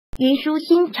虞书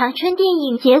欣长春电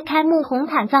影节开幕红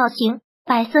毯造型，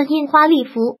白色印花礼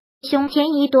服，胸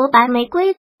前一朵白玫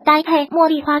瑰，搭配茉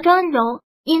莉花妆容，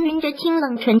氤氲着清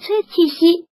冷纯粹气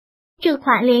息。这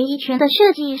款连衣裙的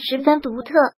设计十分独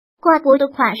特，挂脖的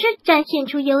款式展现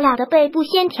出优雅的背部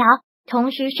线条，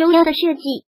同时收腰的设计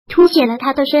凸显了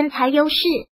她的身材优势。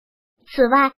此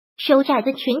外，收窄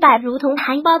的裙摆如同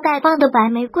含苞待放的白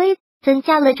玫瑰，增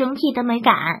加了整体的美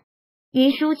感。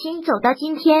虞书欣走到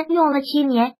今天用了7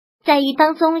年，在一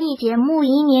档综艺节目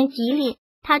1年级里，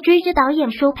她追着导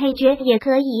演说配角也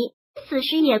可以，死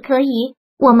尸也可以，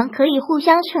我们可以互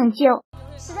相成就。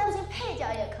实在不行配角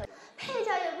也可以，配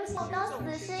角也不行，当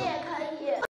死尸也可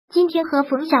以。今天和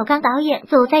冯小刚导演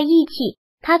走在一起，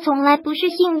他从来不是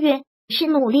幸运，是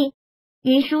努力。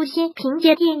虞书欣凭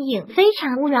借电影《非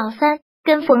诚勿扰3》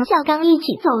跟冯小刚一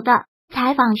起走的。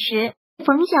采访时，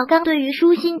冯小刚对虞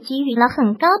书欣给予了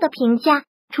很高的评价，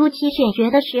初期选角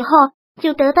的时候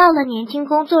就得到了年轻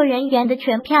工作人员的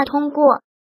全票通过。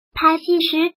拍戏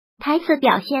时台词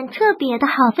表现特别的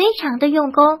好，非常的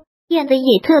用功，演得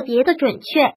也特别的准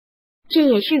确。这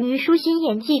也是虞书欣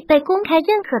演技被公开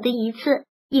认可的一次，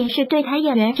也是对他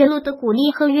演员之路的鼓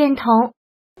励和认同。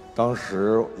当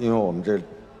时因为我们这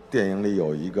电影里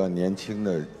有一个年轻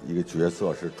的一个角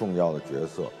色是重要的角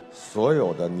色，所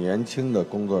有的年轻的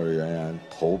工作人员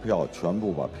投票全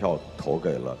部把票投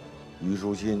给了虞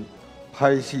书欣。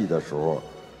拍戏的时候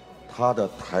他的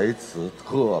台词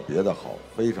特别的好，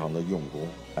非常的用功，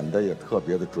演得也特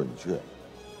别的准确，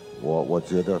我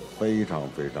觉得非常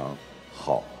非常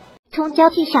好。从娇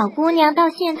气小姑娘到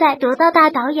现在得到大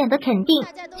导演的肯定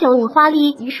，95花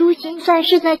里虞书欣算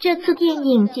是在这次电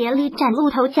影节里崭露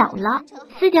头角了。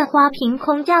撕掉花瓶、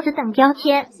空架子等标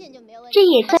签，这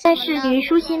也算是虞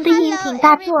书欣的音频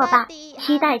大作吧，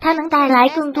期待她能带来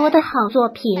更多的好作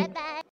品。